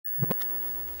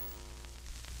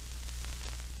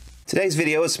Today's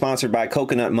video is sponsored by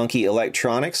Coconut Monkey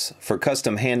Electronics for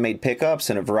custom handmade pickups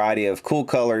in a variety of cool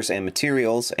colors and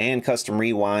materials and custom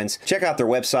rewinds. Check out their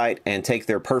website and take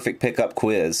their perfect pickup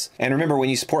quiz. And remember, when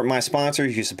you support my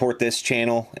sponsors, you support this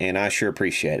channel, and I sure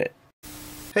appreciate it.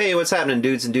 Hey, what's happening,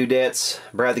 dudes and dudettes?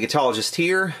 Brad the Guitarologist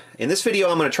here. In this video,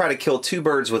 I'm going to try to kill two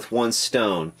birds with one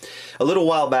stone. A little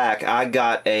while back, I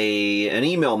got an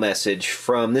email message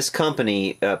from this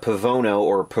company, Pevono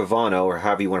or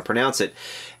however you want to pronounce it,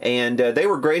 and they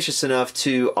were gracious enough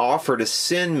to offer to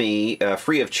send me,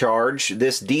 free of charge,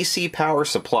 this DC power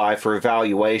supply for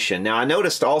evaluation. Now, I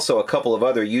noticed also a couple of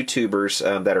other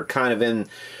YouTubers that are kind of in,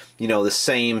 you know, the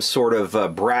same sort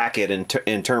of bracket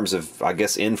in terms of, I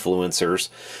guess, influencers,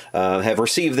 have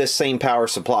received this same power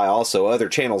supply also, other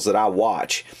channels that I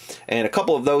watch. And a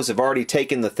couple of those have already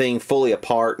taken the thing fully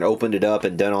apart and opened it up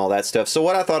and done all that stuff. So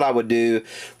what I thought I would do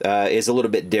is a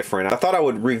little bit different. I thought I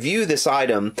would review this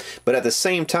item, but at the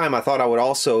same time I thought I would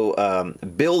also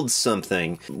build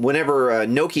something. Whenever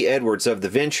Noki Edwards of the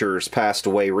Ventures passed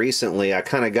away recently, I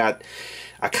kind of got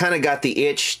the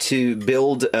itch to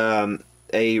build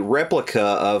a replica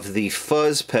of the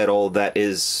fuzz pedal that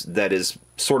is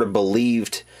sort of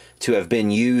believed to have been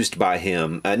used by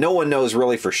him. No one knows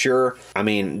really for sure. I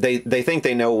mean, they think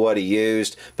they know what he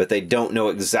used, but they don't know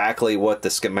exactly what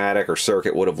the schematic or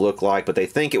circuit would have looked like, but they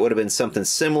think it would have been something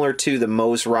similar to the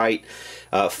Mosrite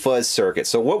fuzz circuit.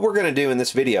 So what we're going to do in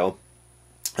this video,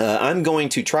 I'm going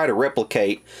to try to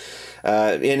replicate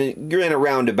in a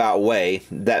roundabout way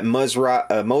that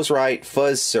Mosrite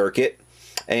fuzz circuit.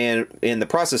 And in the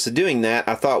process of doing that,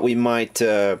 I thought we might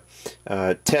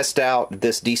test out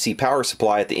this DC power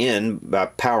supply at the end by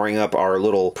powering up our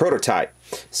little prototype.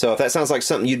 So if that sounds like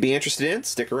something you'd be interested in,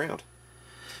 stick around.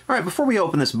 Alright, before we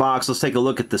open this box, let's take a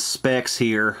look at the specs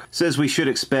here. It says we should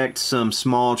expect some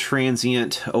small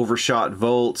transient overshot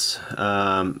volts.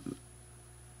 Let's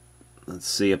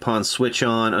see, upon switch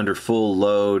on under full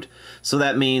load. So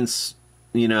that means,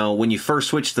 you know, when you first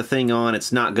switch the thing on,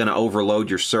 it's not going to overload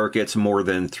your circuits more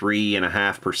than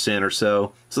 3.5% or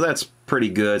so. So that's pretty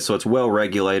good. So it's well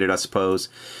regulated, I suppose.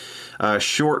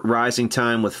 Short rising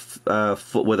time with a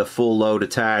full load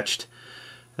attached.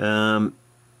 So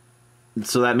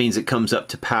that means it comes up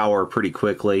to power pretty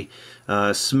quickly.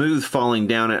 Smooth falling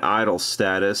down at idle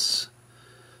status.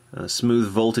 Smooth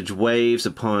voltage waves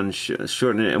upon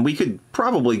shortening, and we could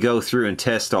probably go through and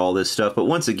test all this stuff, but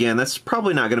once again, that's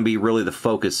probably not going to be really the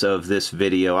focus of this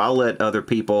video. I'll let other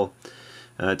people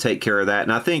take care of that,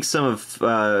 and I think some of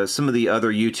the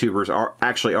other YouTubers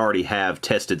actually already have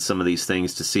tested some of these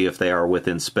things to see if they are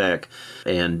within spec,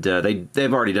 and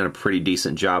they've already done a pretty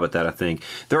decent job at that, I think.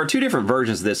 There are two different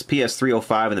versions of this,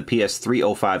 PS305 and the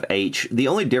PS305H. The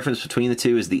only difference between the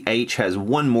two is the H has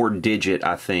one more digit,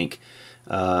 I think,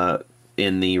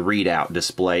 in the readout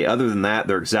display. Other than that,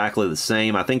 they're exactly the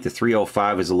same. I think the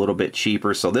 305 is a little bit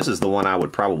cheaper, so this is the one I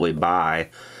would probably buy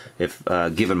if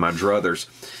given my druthers.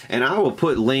 And I will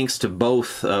put links to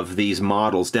both of these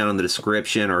models down in the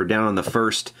description, or down in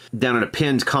a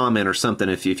pinned comment or something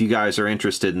if you guys are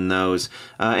interested in those.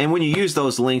 And when you use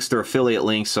those links, they're affiliate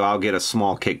links, so I'll get a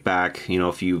small kickback. You know,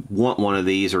 if you want one of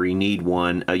these or you need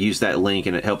one, use that link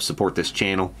and it helps support this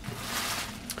channel.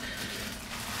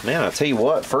 Man, I'll tell you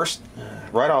what, first,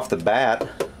 right off the bat,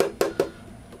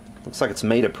 looks like it's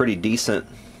made of pretty decent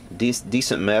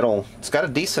metal. It's got a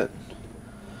decent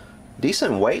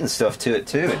weight and stuff to it,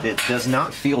 too. It does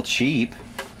not feel cheap.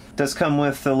 It does come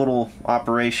with a little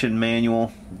operation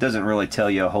manual. It doesn't really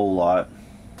tell you a whole lot.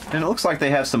 And it looks like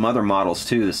they have some other models,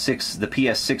 too, the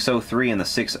PS603 and the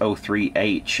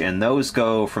 603H, and those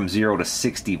go from 0 to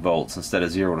 60 volts instead of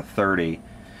 0 to 30.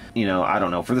 You know, I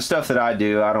don't know. For the stuff that I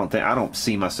do, I don't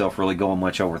see myself really going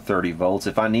much over 30 volts.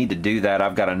 If I need to do that,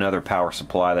 I've got another power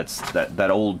supply. That's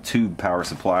that old tube power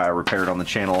supply I repaired on the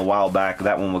channel a while back.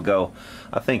 That one will go,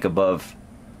 I think, above.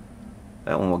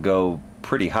 That one will go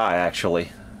pretty high,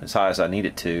 actually, as high as I need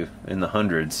it to, in the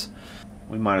hundreds.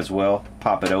 We might as well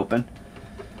pop it open.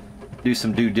 Do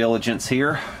some due diligence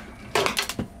here.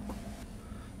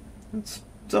 It's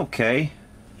okay.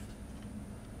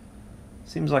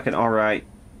 Seems like an alright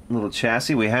little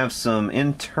chassis. We have some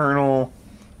internal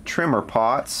trimmer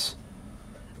pots.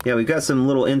 Yeah, we've got some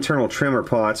little internal trimmer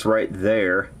pots right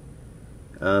there.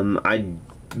 Not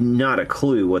a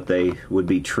clue what they would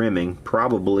be trimming.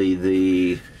 Probably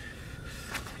the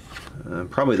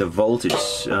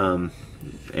voltage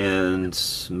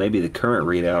and maybe the current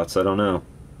readouts. I don't know.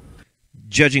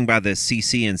 Judging by the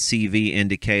CC and CV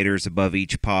indicators above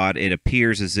each pod, it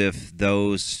appears as if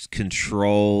those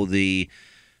control the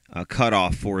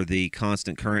cutoff for the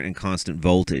constant current and constant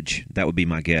voltage. That would be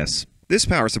my guess. This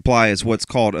power supply is what's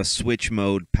called a switch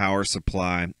mode power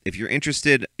supply. If you're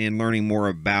interested in learning more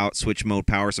about switch mode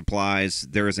power supplies,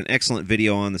 there is an excellent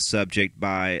video on the subject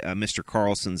by Mr.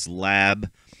 Carlson's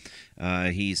lab.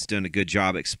 He's done a good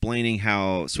job explaining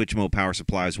how switch mode power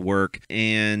supplies work.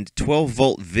 And 12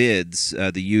 Volt Vids,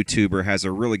 the YouTuber, has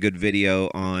a really good video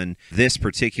on this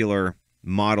particular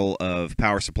model of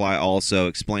power supply, also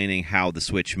explaining how the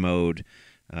switch mode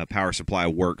power supply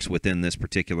works within this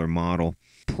particular model.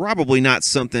 Probably not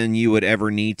something you would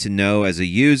ever need to know as a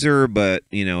user, but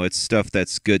you know, it's stuff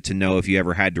that's good to know if you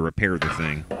ever had to repair the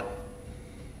thing.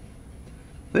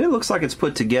 It looks like it's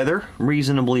put together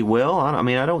reasonably well. I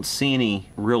mean, I don't see any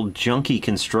real junky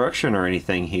construction or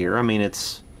anything here. I mean,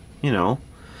 it's, you know,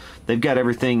 they've got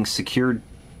everything secured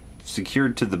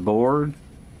to the board,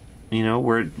 you know,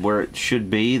 where it should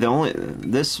be.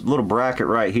 This little bracket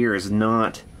right here is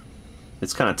not,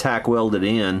 it's kind of tack welded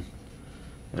in,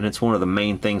 and it's one of the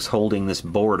main things holding this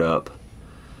board up.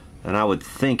 And I would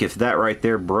think if that right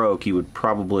there broke, you would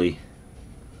probably,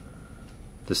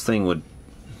 this thing would,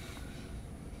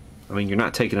 I mean, you're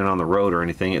not taking it on the road or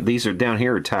anything. These are down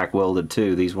here are tack welded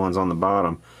too. These ones on the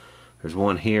bottom. There's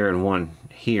one here and one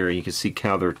here. You can see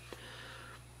how they're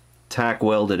tack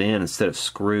welded in instead of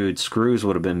screwed. Screws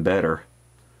would have been better,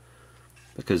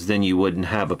 because then you wouldn't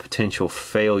have a potential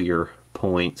failure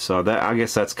point. So that, I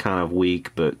guess that's kind of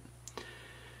weak, but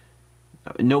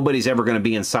nobody's ever going to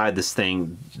be inside this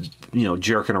thing, you know,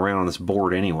 jerking around on this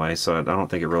board anyway, so I don't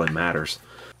think it really matters.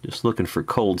 Just looking for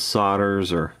cold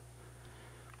solders or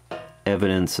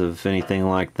evidence of anything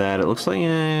like that. It looks like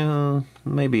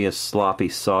maybe a sloppy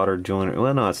solder joint.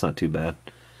 Well, no, it's not too bad.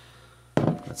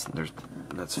 That's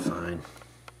fine.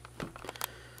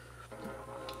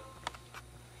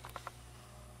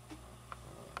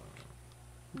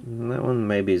 And that one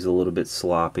maybe is a little bit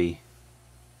sloppy.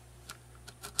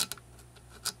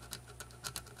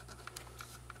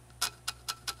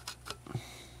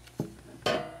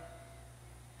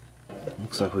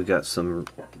 Looks like we got some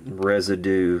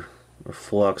residue or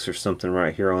flux or something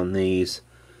right here on these.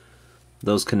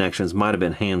 Those connections might have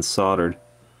been hand soldered.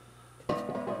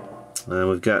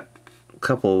 We've got a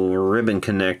couple ribbon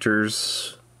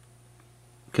connectors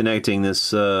connecting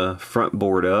this front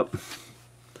board up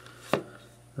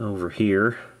over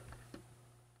here.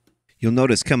 You'll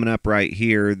notice coming up right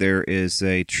here there is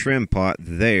a trim pot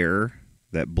there,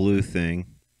 that blue thing,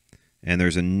 and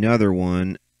there's another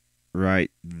one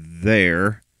right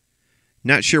there.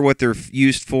 Not sure what they're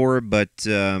used for, but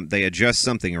they adjust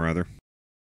something or other.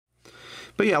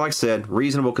 But yeah, like I said,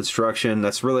 reasonable construction.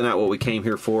 That's really not what we came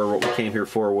here for. What we came here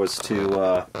for was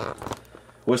to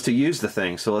use the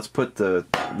thing. So let's put the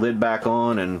lid back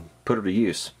on and put it to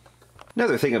use.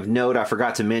 Another thing of note I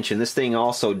forgot to mention, this thing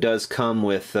also does come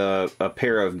with a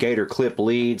pair of gator clip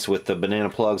leads with the banana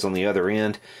plugs on the other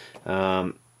end.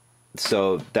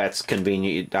 So that's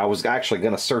convenient. I was actually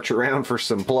going to search around for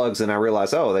some plugs, and I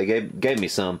realized, oh, they gave me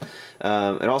some.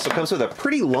 It also comes with a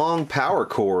pretty long power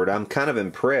cord. I'm kind of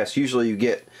impressed. Usually you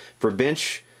get, for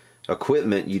bench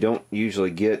equipment, you don't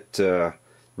usually get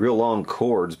real long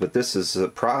cords, but this is,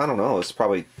 I don't know, it's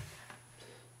probably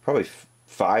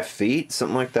 5 feet,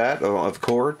 something like that, of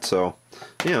cord. So,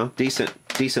 you know, decent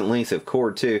length of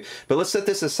cord too. But let's set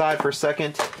this aside for a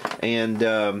second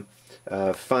and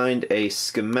find a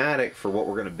schematic for what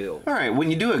we're going to build. Alright,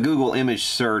 when you do a Google image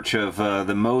search of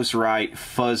the Mosrite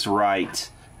Fuzzrite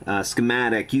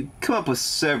schematic, you come up with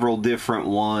several different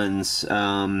ones.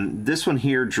 This one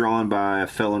here, drawn by a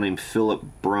fellow named Philip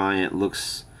Bryant,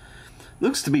 looks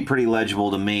to be pretty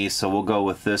legible to me, so we'll go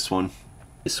with this one.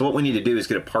 So what we need to do is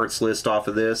get a parts list off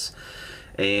of this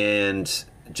and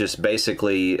just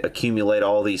basically accumulate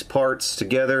all these parts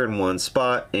together in one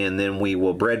spot, and then we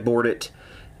will breadboard it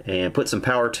and put some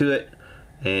power to it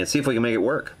and see if we can make it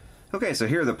work. Okay, so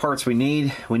here are the parts we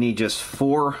need. We need just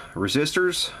 4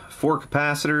 resistors, 4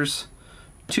 capacitors,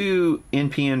 2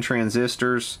 NPN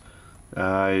transistors,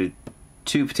 2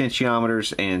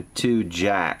 potentiometers, and 2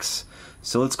 jacks.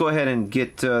 So let's go ahead and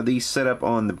get these set up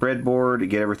on the breadboard to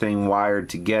get everything wired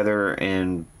together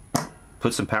and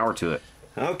put some power to it.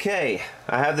 Okay,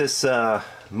 I have this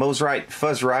Mosrite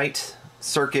Fuzzrite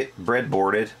circuit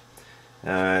breadboarded.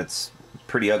 It's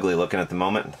pretty ugly looking at the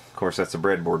moment. Of course, that's a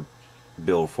breadboard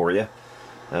build for you.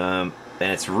 And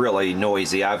it's really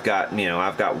noisy. I've got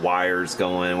wires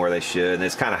going where they should, and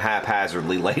it's kind of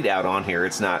haphazardly laid out on here.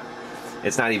 It's not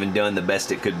even done the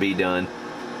best it could be done,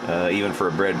 even for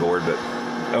a breadboard. But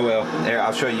oh well. There,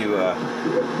 I'll show you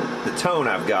the tone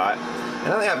I've got,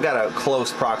 and I think I've got a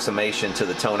close approximation to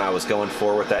the tone I was going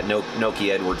for with that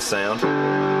Nokia Edwards sound.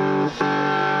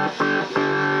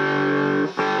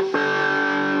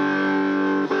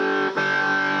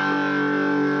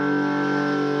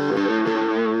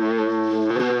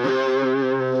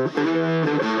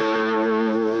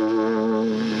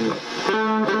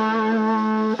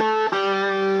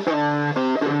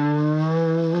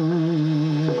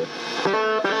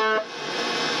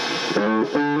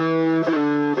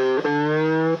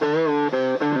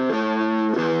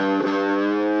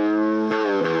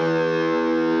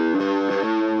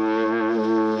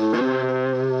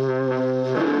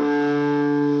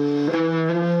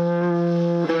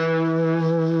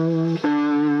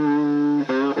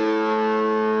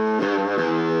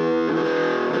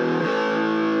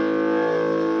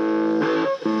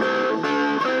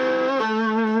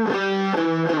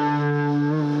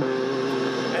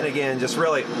 again, just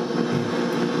really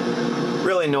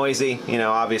noisy. You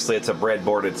know, obviously it's a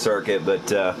breadboarded circuit,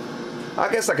 but I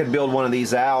guess I could build one of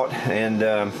these out, and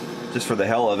just for the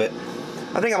hell of it.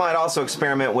 I think I might also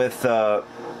experiment with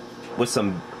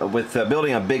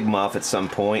building a big muff at some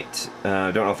point.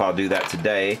 Don't know if I'll do that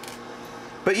today.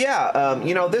 But yeah,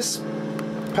 you know, this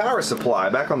power supply,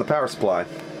 back on the power supply,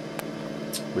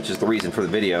 which is the reason for the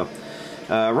video.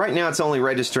 Right now it's only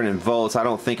registered in volts. I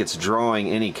don't think it's drawing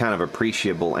any kind of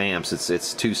appreciable amps.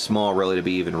 It's too small really to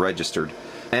be even registered.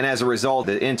 And as a result,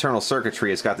 the internal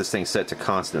circuitry has got this thing set to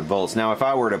constant volts. Now if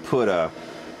I were to put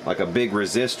like a big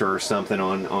resistor or something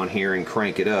on here and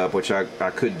crank it up, which I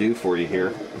could do for you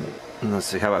here. Let's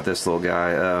see, how about this little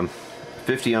guy?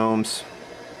 50 ohms,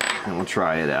 and we'll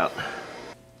try it out.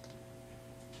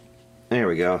 There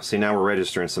we go. See, now we're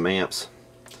registering some amps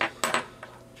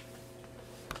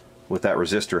with that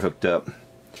resistor hooked up.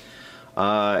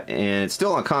 And it's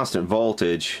still on constant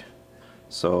voltage,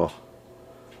 so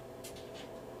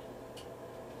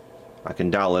I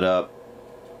can dial it up.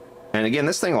 And again,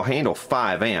 this thing will handle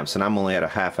 5 amps, and I'm only at a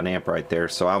half an amp right there,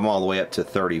 so I'm all the way up to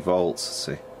 30 volts.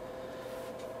 Let's see.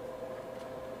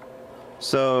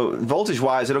 So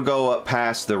voltage-wise, it'll go up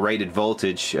past the rated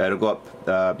voltage. It'll go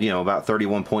up, you know, about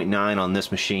 31.9 on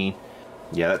this machine.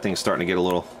 Yeah, that thing's starting to get a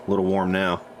little warm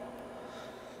now.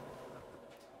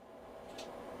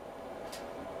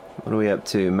 What are we up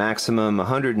to? Maximum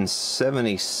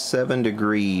 177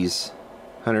 degrees,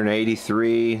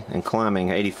 183, and climbing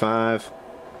 85.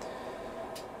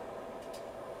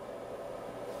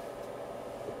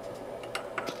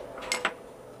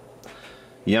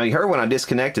 You know, you heard when I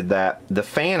disconnected that, the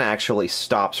fan actually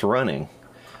stops running.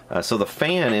 So the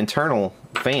fan, internal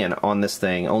fan on this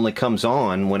thing only comes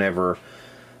on whenever,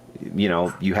 you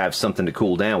know, you have something to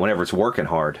cool down, whenever it's working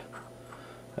hard.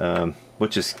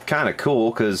 Which is kind of cool,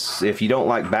 because if you don't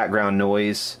like background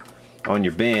noise on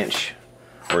your bench,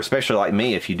 or especially like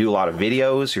me, if you do a lot of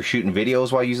videos, you're shooting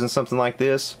videos while using something like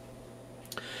this,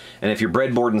 and if you're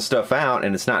breadboarding stuff out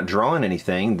and it's not drawing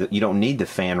anything, you don't need the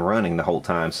fan running the whole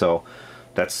time. So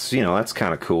that's, you know, that's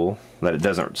kind of cool that it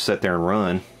doesn't sit there and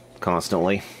run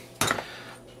constantly.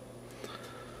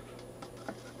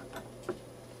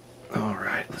 All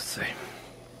right, let's see.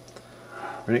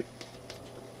 Ready?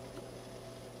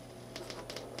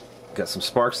 Got some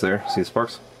sparks there. See the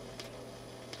sparks?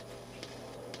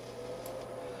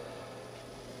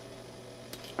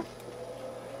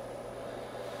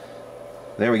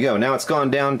 There we go. Now it's gone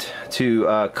down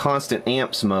to constant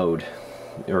amps mode,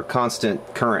 or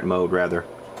constant current mode rather.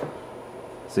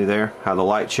 See there how the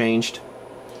light changed?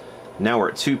 Now we're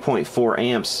at 2.4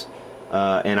 amps,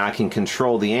 and I can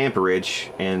control the amperage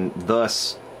and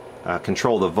thus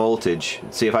control the voltage.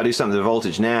 See, if I do something to the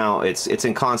voltage now, it's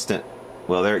in constant.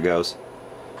 Well, there it goes.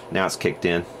 Now it's kicked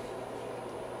in,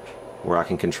 where I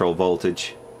can control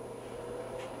voltage.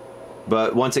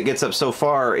 But once it gets up so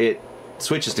far, it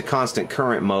switches to constant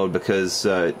current mode, because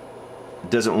it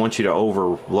doesn't want you to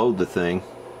overload the thing.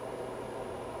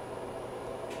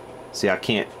 See, I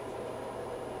can't.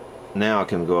 Now I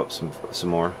can go up some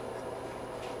more.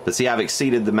 But see, I've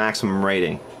exceeded the maximum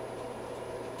rating.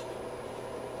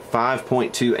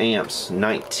 5.2 amps,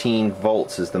 19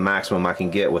 volts is the maximum I can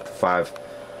get with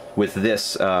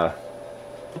this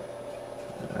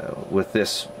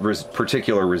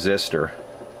particular resistor.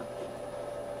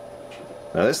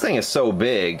 Now this thing is so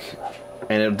big,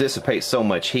 and it'll dissipate so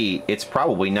much heat, it's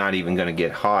probably not even going to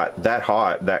get hot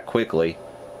that quickly.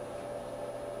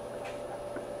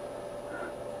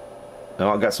 Oh,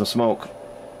 I got some smoke.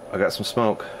 I got some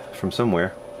smoke from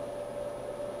somewhere.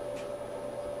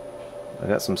 I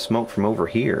got some smoke from over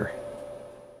here.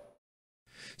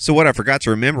 So what I forgot to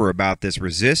remember about this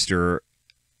resistor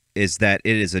is that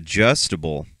it is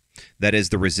adjustable. That is,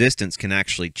 the resistance can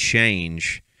actually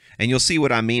change. And you'll see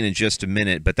what I mean in just a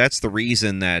minute, but that's the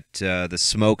reason that the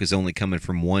smoke is only coming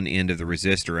from one end of the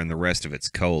resistor and the rest of it's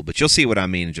cold. But you'll see what I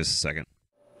mean in just a second.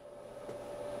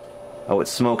 Oh, it's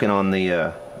smoking on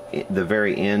the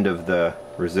very end of the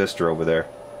resistor over there.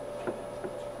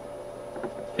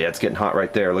 Yeah, it's getting hot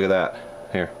right there. Look at that.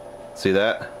 Here, see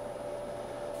that?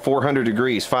 400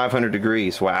 degrees, 500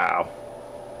 degrees. Wow.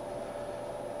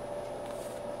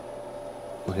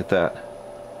 Look at that.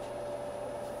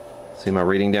 See my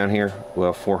reading down here?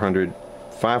 Well,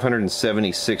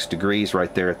 576 degrees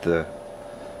right there at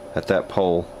that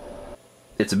pole.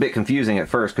 It's a bit confusing at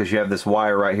first because you have this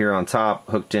wire right here on top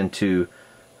hooked into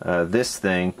this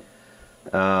thing.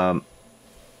 And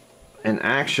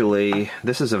actually,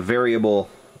 this is a variable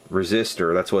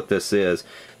resistor. That's what this is.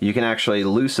 You can actually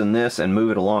loosen this and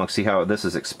move it along. See how this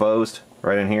is exposed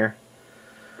right in here?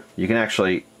 You can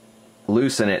actually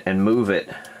loosen it and move it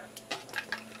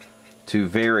to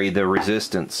vary the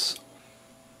resistance.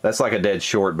 That's like a dead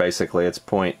short basically. It's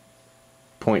 0.61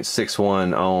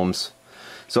 ohms.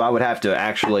 So I would have to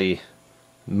actually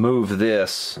move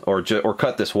this or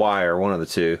cut this wire, one of the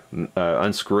two,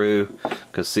 unscrew,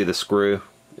 because see the screw,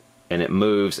 and it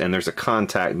moves, and there's a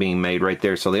contact being made right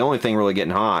there. So the only thing really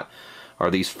getting hot are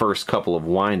these first couple of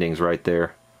windings right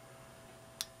there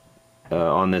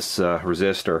on this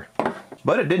resistor.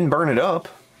 But it didn't burn it up.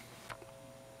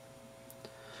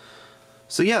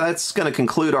 So yeah, that's going to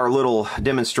conclude our little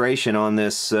demonstration on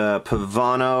this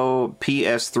Povono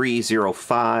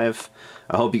PS305.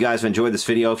 I hope you guys have enjoyed this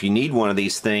video. If you need one of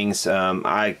these things,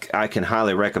 I can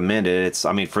highly recommend it. It's,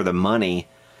 I mean, for the money,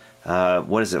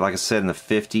 what is it, like I said, in the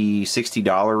 $50,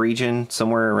 $60 region,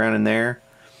 somewhere around in there.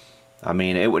 I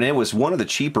mean, it was one of the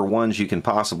cheaper ones you can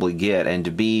possibly get, and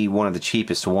to be one of the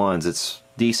cheapest ones, it's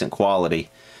decent quality.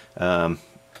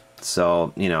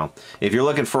 So, you know, if you're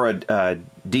looking for a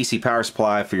DC power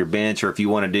supply for your bench, or if you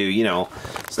want to do, you know,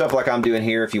 stuff like I'm doing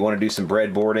here, if you want to do some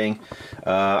breadboarding,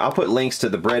 I'll put links to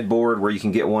the breadboard where you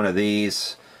can get one of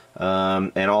these,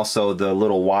 and also the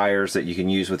little wires that you can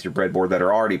use with your breadboard that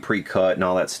are already pre-cut and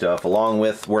all that stuff, along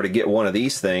with where to get one of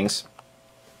these things.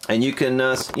 And you can,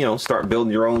 you know, start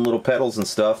building your own little pedals and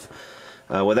stuff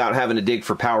without having to dig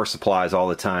for power supplies all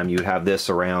the time. You have this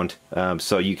around,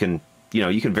 so you can, you know,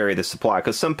 you can vary the supply,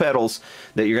 because some pedals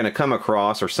that you're going to come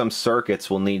across, or some circuits,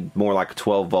 will need more like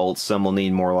 12 volts. Some will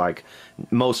need more like,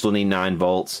 most will need 9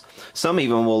 volts. Some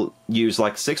even will use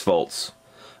like 6 volts.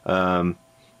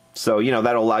 So, you know,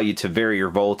 that'll allow you to vary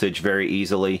your voltage very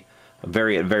easily,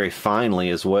 vary it very finely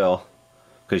as well,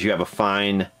 because you have a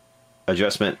fine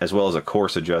adjustment as well as a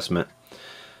coarse adjustment.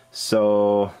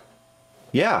 So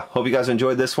yeah, hope you guys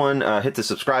enjoyed this one. Hit the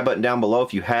subscribe button down below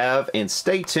if you have, and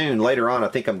stay tuned. Later on, I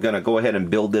think I'm going to go ahead and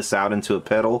build this out into a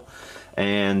pedal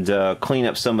and clean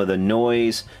up some of the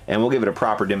noise, and we'll give it a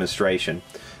proper demonstration.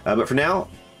 But for now,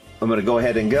 I'm going to go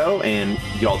ahead and go, and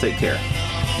y'all take care.